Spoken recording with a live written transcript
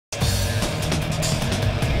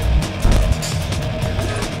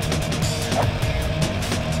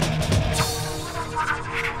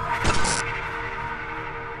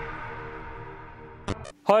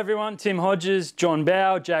everyone, Tim Hodges, John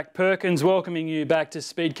Bow, Jack Perkins, welcoming you back to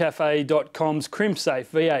Speedcafe.com's Crimsafe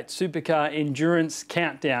V8 Supercar Endurance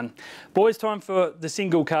Countdown. Boys, time for the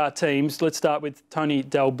single car teams. Let's start with Tony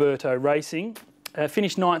D'Alberto Racing.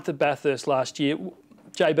 Finished 9th at Bathurst last year.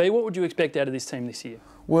 JB, what would you expect out of this team this year?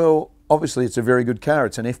 Well, obviously it's a very good car.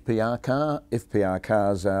 It's an FPR car. FPR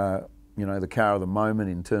cars are, you know, the car of the moment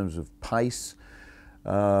in terms of pace.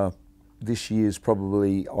 This year's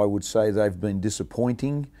probably, I would say, they've been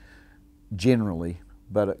disappointing generally,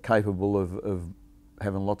 but capable of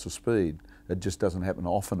having lots of speed. It just doesn't happen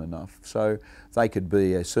often enough. So they could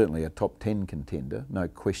be certainly a top 10 contender, no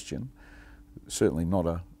question. Certainly not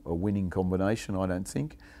a winning combination, I don't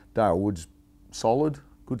think. Dale Wood's solid,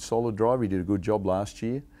 good solid driver. He did a good job last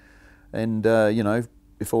year. And, you know,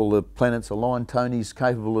 if all the planets align, Tony's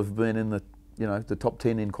capable of being in the, you know, the top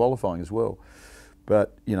 10 in qualifying as well.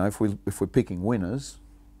 But, you know, if we're picking winners,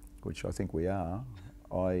 which I think we are,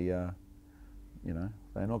 you know,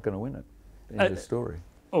 they're not going to win it. End of story.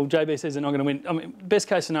 Well, JB says they're not going to win. I mean, best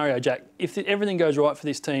case scenario, Jack, if everything goes right for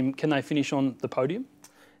this team, can they finish on the podium?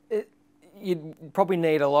 You'd probably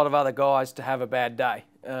need a lot of other guys to have a bad day.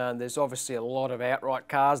 There's obviously a lot of outright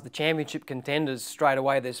cars. The championship contenders, straight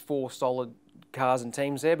away, there's 4 solid cars and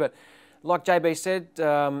teams there. But like JB said,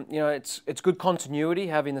 you know, it's good continuity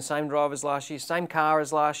having the same drivers last year, same car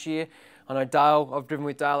as last year. I know Dale, I've driven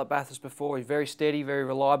with Dale at Bathurst before. He's very steady, very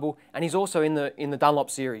reliable, and he's also in the Dunlop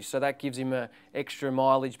series, so that gives him extra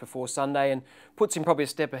mileage before Sunday and puts him probably a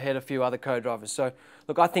step ahead of a few other co-drivers. So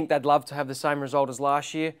look, I think they'd love to have the same result as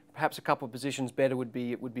last year. Perhaps a couple of positions better would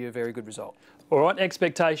be a very good result. All right,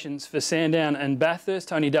 expectations for Sandown and Bathurst.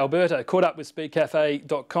 Tony D'Alberto caught up with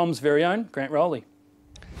Speedcafe.com's very own Grant Rowley.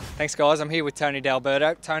 Thanks guys, I'm here with Tony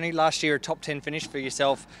D'Alberto. Tony, last year a top 10 finish for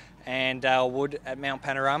yourself and Dale Wood at Mount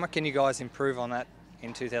Panorama. Can you guys improve on that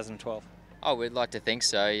in 2012? Oh, we'd like to think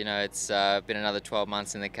so. You know, it's been another 12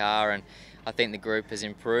 months in the car and I think the group has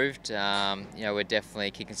improved. You know, we're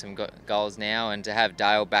definitely kicking some goals now, and to have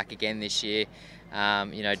Dale back again this year,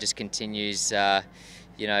 you know, just continues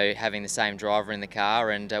you know, having the same driver in the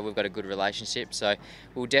car, and we've got a good relationship. So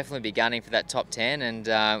we'll definitely be gunning for that top 10, and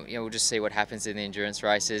you know, we'll just see what happens in the endurance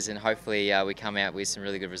races, and hopefully we come out with some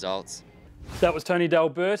really good results. That was Tony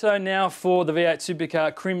D'Alberto. Now for the V8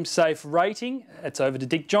 Supercar Crimsafe rating, it's over to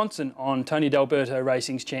Dick Johnson on Tony D'Alberto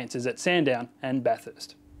Racing's chances at Sandown and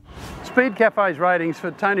Bathurst. Speedcafe's ratings for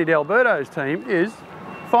Tony D'Alberto's team is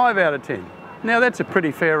 5 out of 10. Now that's a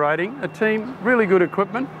pretty fair rating. A team, really good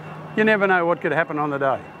equipment. You never know what could happen on the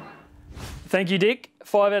day. Thank you, Dick.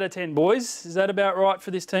 5 out of 10, boys. Is that about right for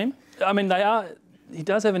this team? I mean, he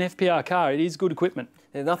does have an FPR car. It is good equipment.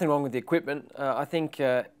 There's nothing wrong with the equipment. I think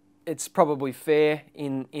it's probably fair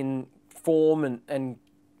in form and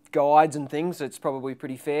guides and things. It's probably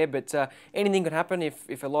pretty fair, but anything could happen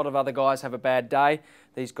if a lot of other guys have a bad day.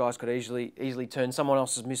 These guys could easily turn someone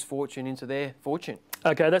else's misfortune into their fortune.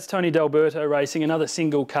 Okay, that's Tony D'Alberto Racing. Another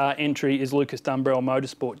single car entry is Lucas Dumbrell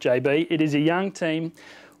Motorsport, JB. It is a young team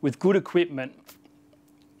with good equipment.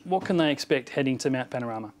 What can they expect heading to Mount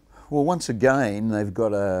Panorama? Well, once again, they've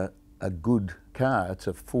got a good car. It's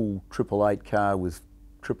a full 888 car with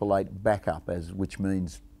 888 backup, which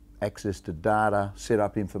means access to data, set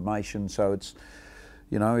up information. So it's,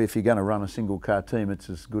 you know, if you're going to run a single car team, it's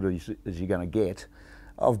as good as you're going to get.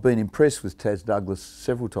 I've been impressed with Taz Douglas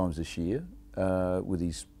several times this year with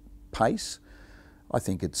his pace. I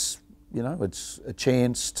think it's, you know, it's a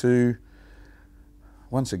chance to,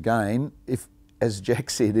 once again, if, as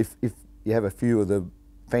Jack said, if you have a few of the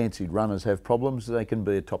fancied runners have problems, they can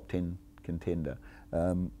be a top 10 contender.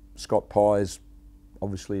 Scott Pye's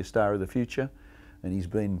obviously a star of the future, and he's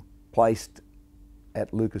been placed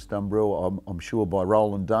at Lucas Dumbrell, I'm sure, by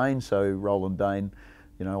Roland Dane. So Roland Dane,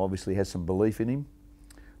 you know, obviously has some belief in him.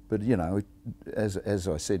 But, you know, as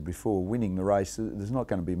I said before, winning the race, there's not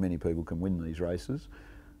going to be many people can win these races.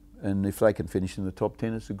 And if they can finish in the top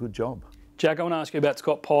 10, it's a good job. Jack, I want to ask you about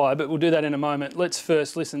Scott Pye, but we'll do that in a moment. Let's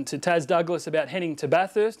first listen to Taz Douglas about heading to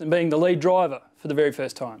Bathurst and being the lead driver for the very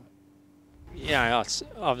first time. You know, it's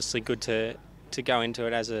obviously good to go into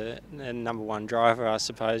it as a #1 driver, I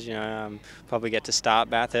suppose. You know, probably get to start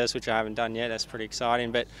Bathurst, which I haven't done yet. That's pretty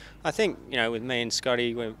exciting. But I think, you know, with me and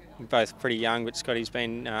Scotty, we're both pretty young, but Scotty's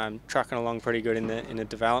been trucking along pretty good in the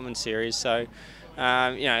development series. So, you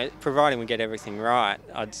know, providing we get everything right,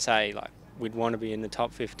 I'd say like we'd want to be in the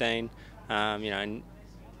top 15. You know, and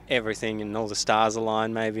everything and all the stars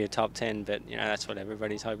align, maybe a top 10. But you know, that's what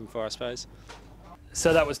everybody's hoping for, I suppose.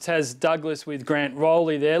 So that was Taz Douglas with Grant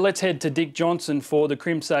Rowley there. Let's head to Dick Johnson for the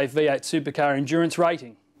Crimsafe V8 Supercar Endurance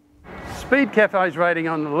rating. Speedcafe's rating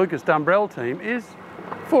on the Lucas Dumbrell team is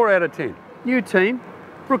 4 out of 10. New team,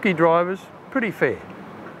 rookie drivers, pretty fair.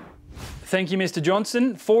 Thank you, Mr.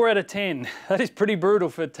 Johnson. 4 out of 10. That is pretty brutal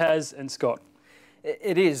for Taz and Scott.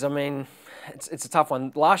 It is. I mean, it's a tough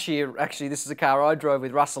one. Last year, actually, this is a car I drove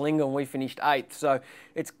with Russell Ingham and we finished 8th. So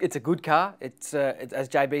it's a good car. It's as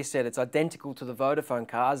JB said, it's identical to the Vodafone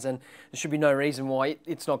cars, and there should be no reason why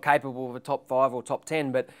it's not capable of a top 5 or top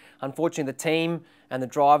 10. But unfortunately, the team and the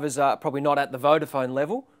drivers are probably not at the Vodafone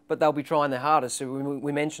level, but they'll be trying their hardest. So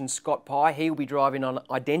we mentioned Scott Pye. He'll be driving on an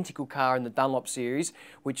identical car in the Dunlop series,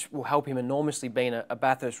 which will help him enormously being a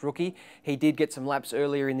Bathurst rookie. He did get some laps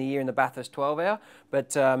earlier in the year in the Bathurst 12 hour,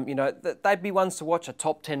 but you know, they'd be ones to watch. A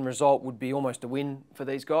top 10 result would be almost a win for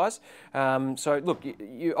these guys. So look,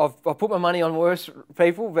 I've put my money on worse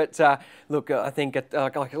people, but look, I think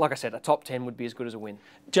like I said, a top 10 would be as good as a win.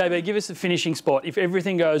 JB, give us a finishing spot. If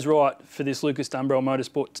everything goes right for this Lucas Dumbrell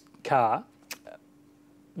Motorsport car,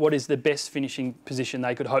 what is the best finishing position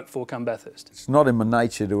they could hope for come Bathurst? It's not in my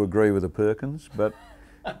nature to agree with a Perkins, but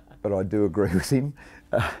I do agree with him.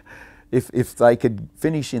 If they could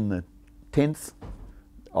finish in the 10th,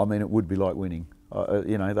 I mean, it would be like winning.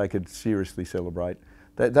 You know, they could seriously celebrate.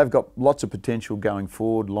 They've got lots of potential going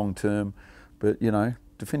forward, long term, but you know,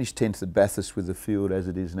 to finish 10th at Bathurst with the field as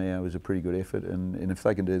it is now is a pretty good effort, and if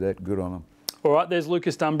they can do that, good on them. All right, there's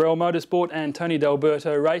Lucas Dumbrell Motorsport and Tony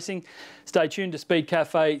D'Alberto Racing. Stay tuned to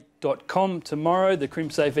speedcafe.com tomorrow. The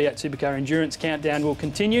Crimsafe V8 Supercar Endurance Countdown will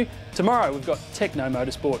continue. Tomorrow we've got Techno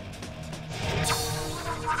Motorsport.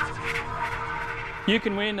 You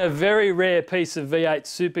can win a very rare piece of V8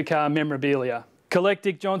 Supercar memorabilia. Collect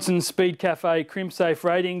Dick Johnson's Speedcafe Crimsafe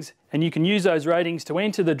ratings, and you can use those ratings to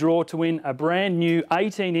enter the draw to win a brand new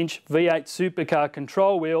 18-inch V8 Supercar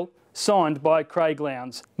control wheel signed by Craig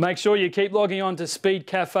Lowndes. Make sure you keep logging on to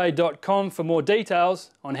speedcafe.com for more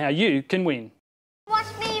details on how you can win. Watch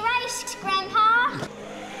me race, Grandpa.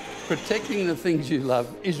 Protecting the things you love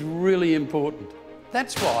is really important.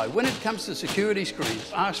 That's why when it comes to security screens,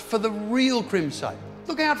 ask for the real Crimsafe.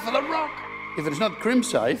 Look out for the rock. If it's not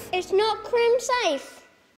Crimsafe, it's not Crimsafe.